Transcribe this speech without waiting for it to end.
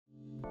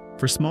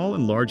For small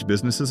and large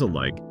businesses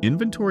alike,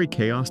 inventory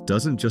chaos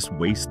doesn't just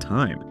waste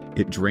time,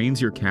 it drains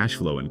your cash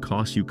flow and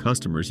costs you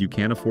customers you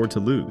can't afford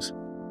to lose.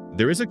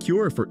 There is a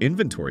cure for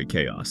inventory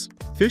chaos.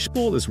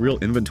 Fishbowl is real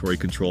inventory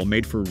control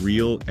made for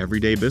real,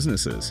 everyday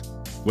businesses.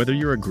 Whether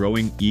you're a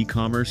growing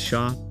e-commerce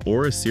shop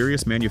or a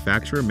serious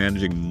manufacturer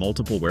managing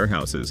multiple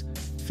warehouses,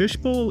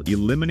 Fishbowl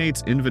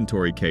eliminates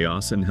inventory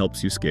chaos and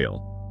helps you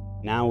scale.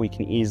 Now we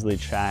can easily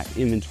track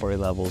inventory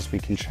levels, we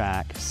can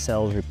track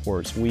sales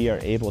reports. We are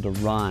able to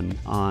run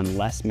on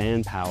less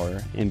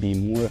manpower and be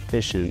more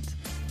efficient.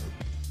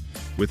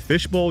 With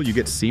Fishbowl, you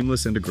get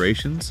seamless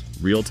integrations,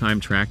 real-time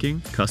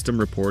tracking, custom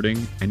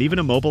reporting, and even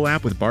a mobile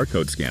app with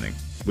barcode scanning,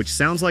 which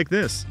sounds like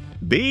this.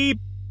 Beep!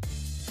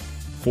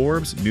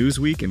 Forbes,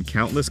 Newsweek, and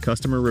countless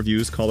customer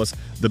reviews call us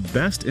the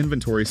best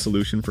inventory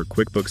solution for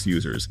QuickBooks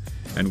users,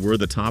 and we're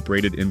the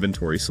top-rated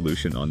inventory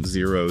solution on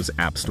Xero's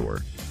App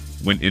Store.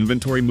 When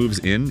inventory moves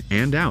in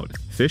and out,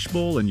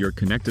 Fishbowl and your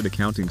connected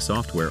accounting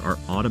software are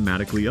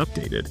automatically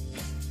updated,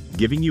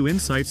 giving you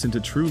insights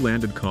into true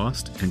landed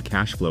cost and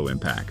cash flow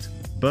impact.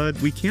 But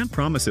we can't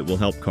promise it will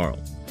help Carl.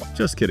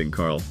 Just kidding,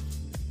 Carl.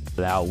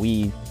 Now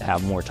we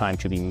have more time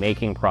to be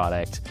making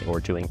product or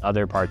doing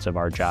other parts of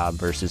our job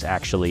versus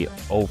actually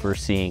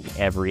overseeing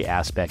every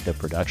aspect of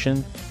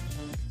production.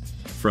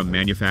 From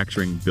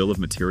manufacturing bill of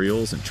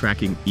materials and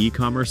tracking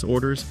e-commerce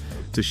orders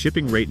to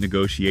shipping rate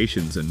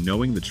negotiations and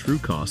knowing the true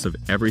cost of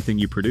everything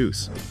you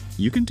produce,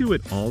 you can do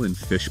it all in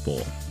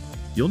Fishbowl.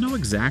 You'll know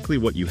exactly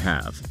what you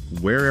have,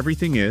 where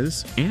everything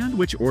is, and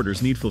which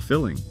orders need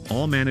fulfilling,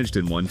 all managed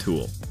in one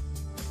tool.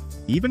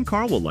 Even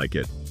Carl will like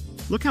it.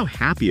 Look how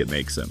happy it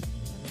makes him.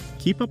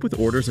 Keep up with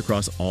orders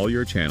across all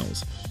your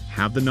channels.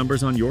 Have the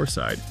numbers on your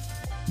side.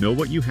 Know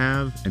what you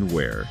have and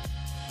where.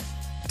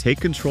 Take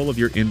control of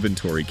your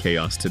inventory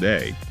chaos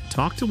today.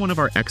 Talk to one of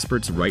our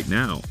experts right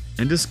now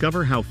and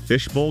discover how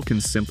Fishbowl can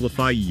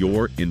simplify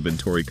your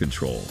inventory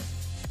control.